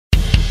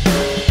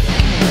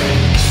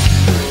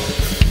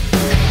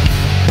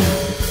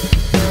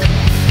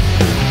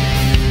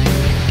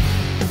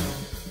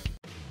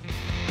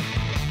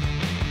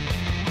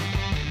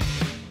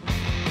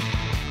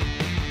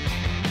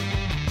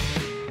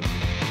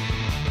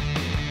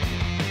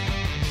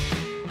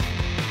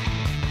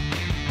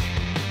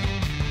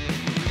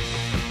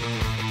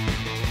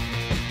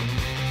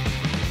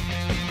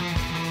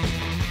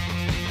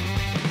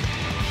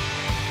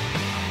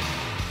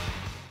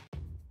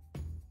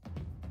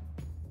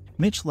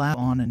Mitch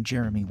LaFON and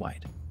Jeremy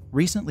White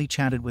recently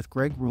chatted with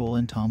GREGRULE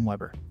and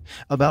TOMWEBBER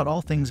about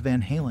all things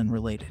Van Halen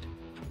related.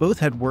 Both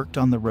had worked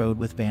on the road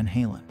with Van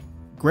Halen.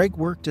 Greg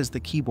worked as the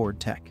keyboard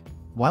tech,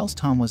 whilst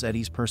Tom was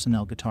Eddie's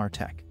personnel guitar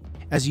tech.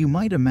 As you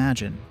might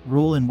imagine,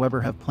 Rule and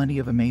Weber have plenty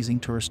of amazing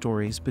tour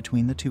stories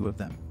between the two of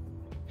them.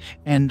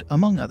 And,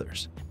 among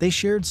others, they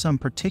shared some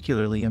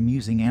particularly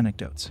amusing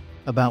anecdotes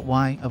about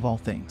why, of all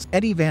things,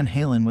 Eddie Van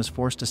Halen was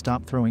forced to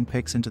stop throwing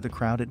picks into the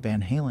crowd at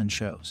Van Halen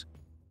shows.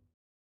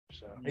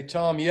 Hey,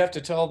 Tom, you have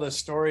to tell the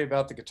story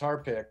about the guitar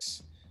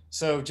picks.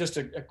 So just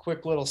a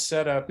quick little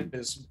setup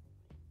is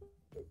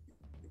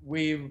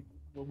we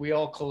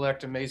all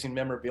collect amazing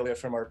memorabilia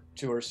from our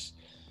tours.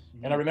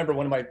 And I remember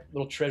one of my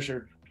little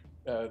treasured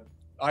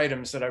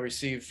items that I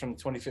received from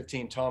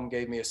 2015, Tom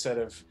gave me a set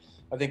of,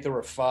 I think there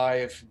were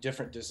 5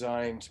 different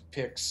designed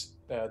picks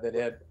that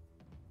Ed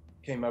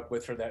came up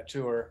with for that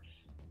tour.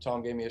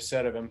 Tom gave me a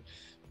set of them.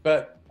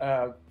 But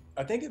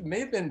I think it may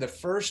have been the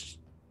first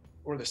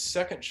or the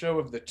second show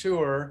of the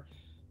tour,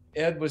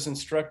 Ed was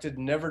instructed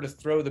never to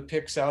throw the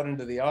picks out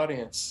into the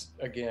audience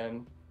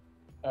again,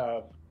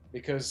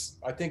 because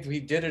I think he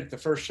did it at the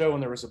first show when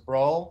there was a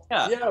brawl.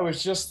 Yeah, it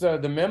was just the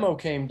memo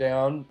came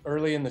down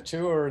early in the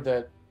tour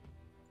that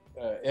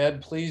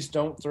Ed, please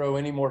don't throw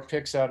any more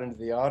picks out into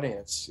the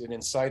audience. It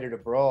incited a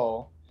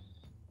brawl,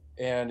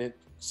 and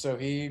so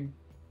he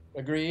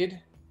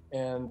agreed,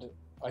 and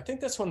I think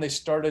that's when they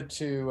started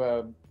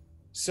to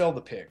sell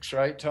the picks,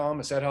 right, Tom?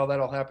 Is that how that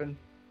all happened?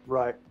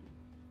 Right.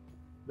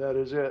 That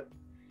is it.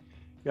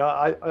 Yeah,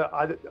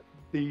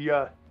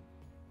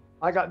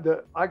 I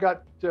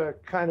got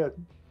kind of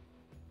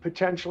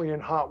potentially in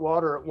hot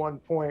water at one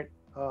point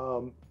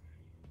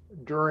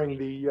during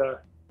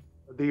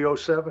the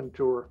 07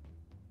 tour,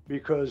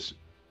 because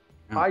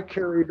I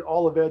carried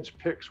all of Ed's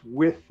picks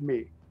with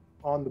me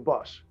on the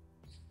bus.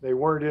 They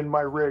weren't in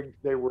my rig;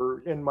 they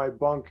were in my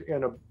bunk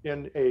in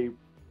a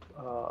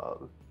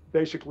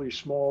basically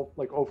small,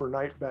 like,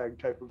 overnight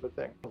bag type of a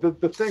thing.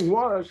 The thing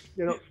was,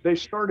 they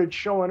started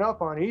showing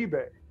up on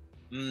eBay.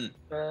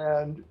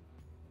 And,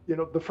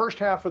 the first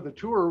half of the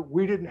tour,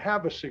 we didn't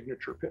have a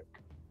signature pick.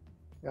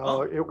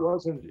 It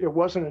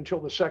wasn't until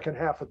the second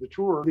half of the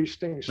tour, these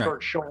things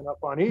start showing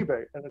up on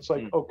eBay. And it's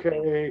like,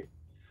 okay,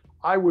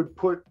 I would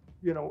put,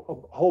 a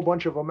whole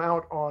bunch of them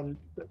out on,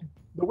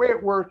 the way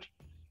it worked,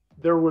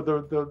 there were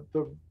the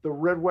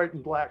red, white,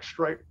 and black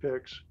stripe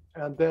picks.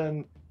 And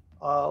then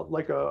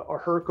like a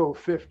Herco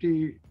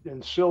 50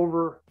 in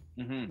silver,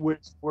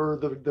 which were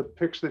the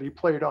picks that he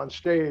played on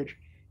stage.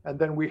 And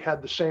then we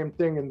had the same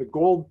thing in the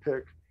gold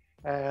pick,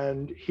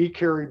 and he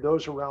carried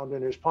those around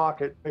in his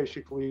pocket,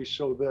 basically,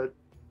 so that,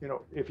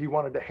 if he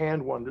wanted to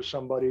hand one to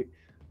somebody,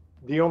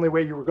 the only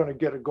way you were going to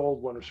get a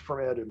gold one was from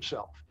Ed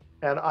himself.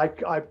 And I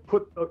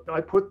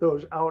put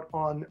those out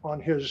on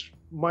his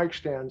mic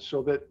stand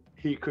so that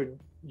he could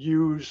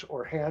use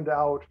or hand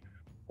out,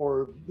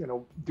 or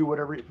do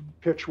whatever,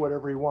 pitch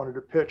whatever he wanted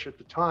to pitch at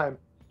the time.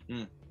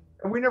 And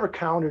we never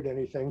counted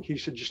anything. He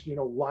said, just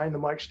line the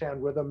mic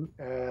stand with him,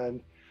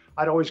 and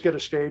I'd always get a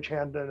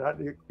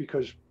stagehand,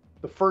 because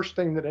the first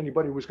thing that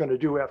anybody was going to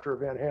do after a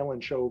Van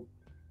Halen show,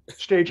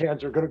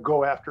 stagehands are going to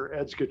go after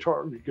Ed's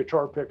guitar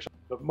picks on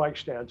the mic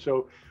stand.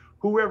 So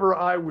whoever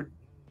I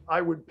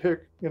would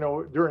pick,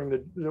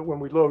 during when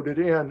we loaded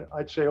in,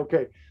 I'd say,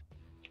 okay,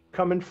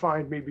 come and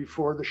find me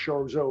before the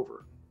show's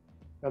over.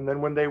 And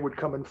then when they would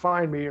come and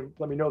find me and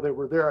let me know they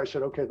were there, I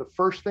said, okay, the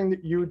first thing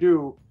that you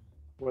do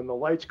when the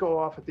lights go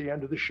off at the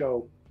end of the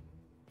show,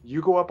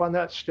 you go up on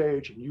that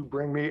stage and you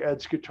bring me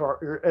Ed's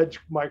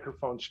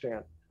microphone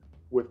stand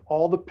with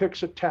all the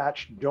picks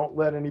attached. Don't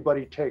let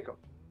anybody take them.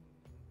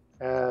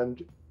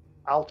 And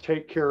I'll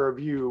take care of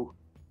you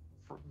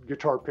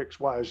guitar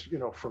picks wise,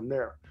 from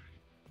there.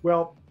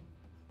 Well,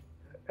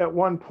 at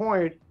one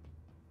point,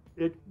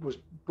 it was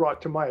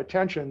brought to my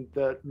attention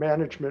that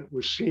management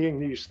was seeing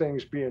these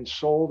things being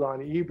sold on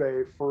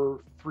eBay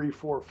for $300,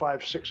 $400,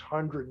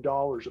 $500,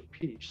 $600 a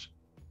piece.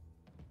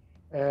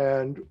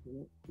 And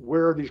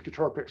where are these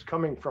guitar picks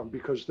coming from?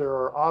 Because there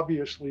are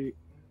obviously,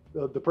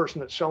 the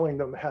person that's selling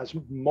them has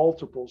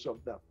multiples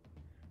of them.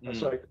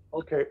 It's like,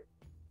 okay,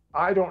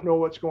 I don't know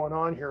what's going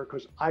on here,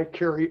 because I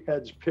carry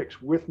Ed's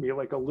picks with me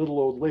like a little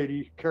old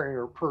lady carrying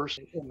her purse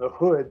in the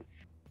hood.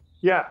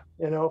 Yeah,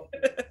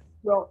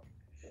 well,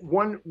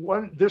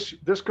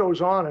 this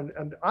goes on,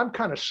 and I'm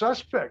kind of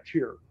suspect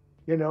here.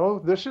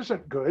 This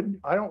isn't good.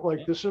 I don't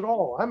like this at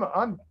all.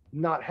 I'm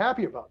not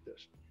happy about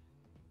this.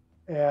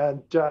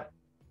 And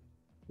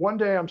one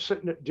day I'm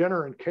sitting at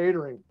dinner and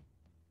catering,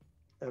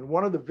 and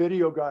one of the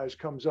video guys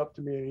comes up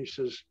to me and he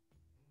says,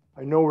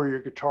 I know where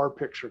your guitar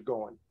picks are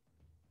going.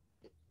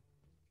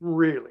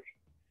 Really?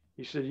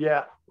 He said,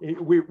 yeah,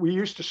 we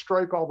used to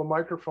strike all the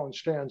microphone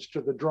stands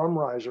to the drum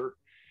riser,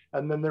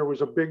 and then there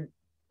was a big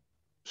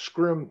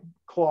scrim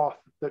cloth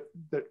that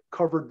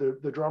covered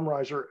the drum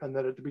riser, and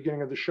then at the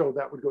beginning of the show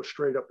that would go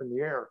straight up in the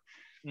air.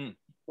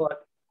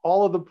 But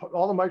all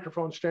the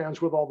microphone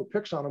stands with all the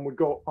picks on them would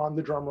go on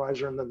the drum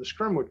riser, and then the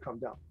scrim would come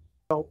down.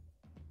 So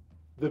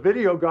The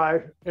video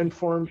guy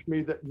informed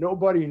me that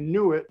nobody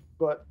knew it,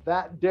 but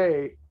that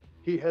day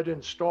he had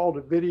installed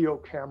a video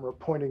camera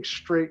pointing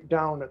straight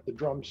down at the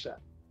drum set.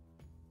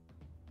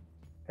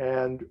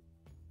 And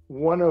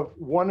one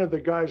of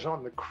the guys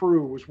on the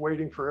crew was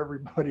waiting for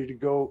everybody to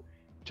go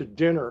to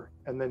dinner,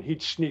 and then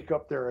he'd sneak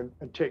up there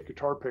and take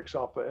guitar picks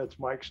off of Ed's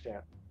mic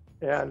stand.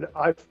 And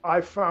I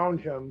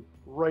found him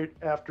right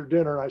after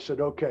dinner, and I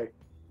said, okay,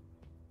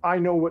 I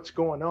know what's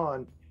going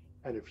on,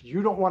 and if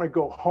you don't want to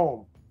go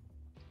home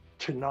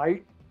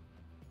tonight,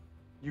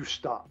 you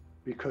stop,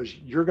 because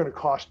you're going to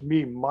cost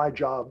me my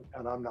job,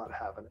 and I'm not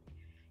having it.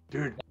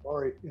 Dude,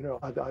 sorry, you know,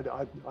 I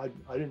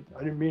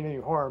didn't mean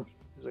any harm.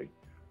 He's like,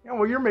 yeah,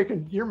 well, you're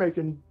making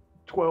 $1,200,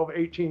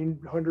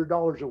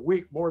 $1,800 a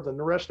week more than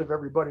the rest of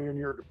everybody in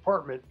your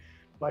department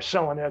by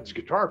selling Ed's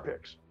guitar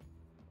picks.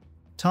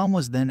 Tom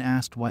was then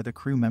asked why the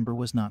crew member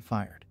was not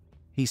fired.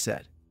 He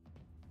said,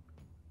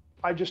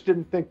 I just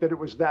didn't think that it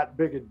was that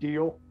big a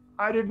deal.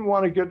 I didn't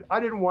want to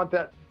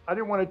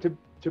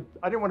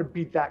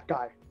be that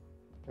guy.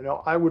 You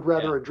know, I would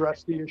rather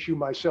address the issue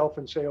myself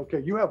and say,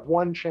 okay, you have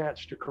one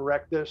chance to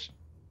correct this,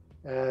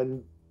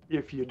 and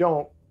if you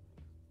don't,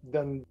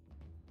 then.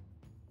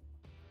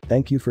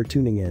 Thank you for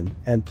tuning in,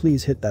 and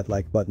please hit that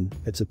like button,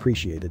 it's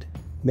appreciated.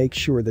 Make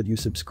sure that you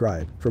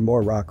subscribe for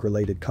more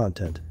rock-related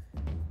content.